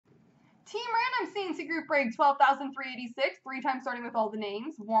Team Random C&C Group break 12,386, 3 times starting with all the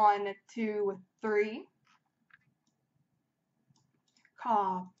names. 1, 2, 3.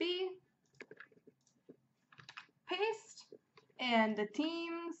 Copy. Paste. And the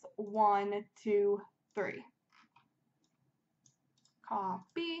teams, 1, 2, 3.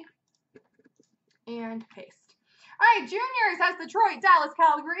 Copy. And paste. All right, juniors, that's Detroit, Dallas,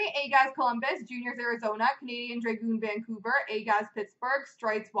 Calgary, A-Guys, Columbus, juniors, Arizona, Canadian Dragoon, Vancouver, A-Guys, Pittsburgh,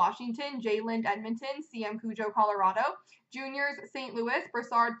 Stripes, Washington, Jayland, Edmonton, CM Cujo, Colorado, juniors, St. Louis,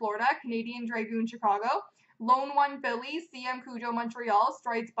 Broussard, Florida, Canadian Dragoon, Chicago, Lone One, Philly, CM Cujo, Montreal,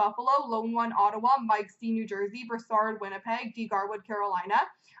 Stripes, Buffalo, Lone One, Ottawa, Mike C, New Jersey, Broussard, Winnipeg, D. Garwood, Carolina,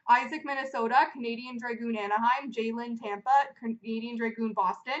 Isaac, Minnesota, Canadian Dragoon, Anaheim, Jayland, Tampa, Canadian Dragoon,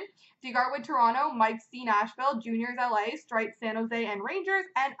 Boston, D. Garwood, Toronto, Mike C, Nashville, Juniors, LA, Stripes, San Jose, and Rangers,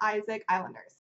 and Isaac, Islanders.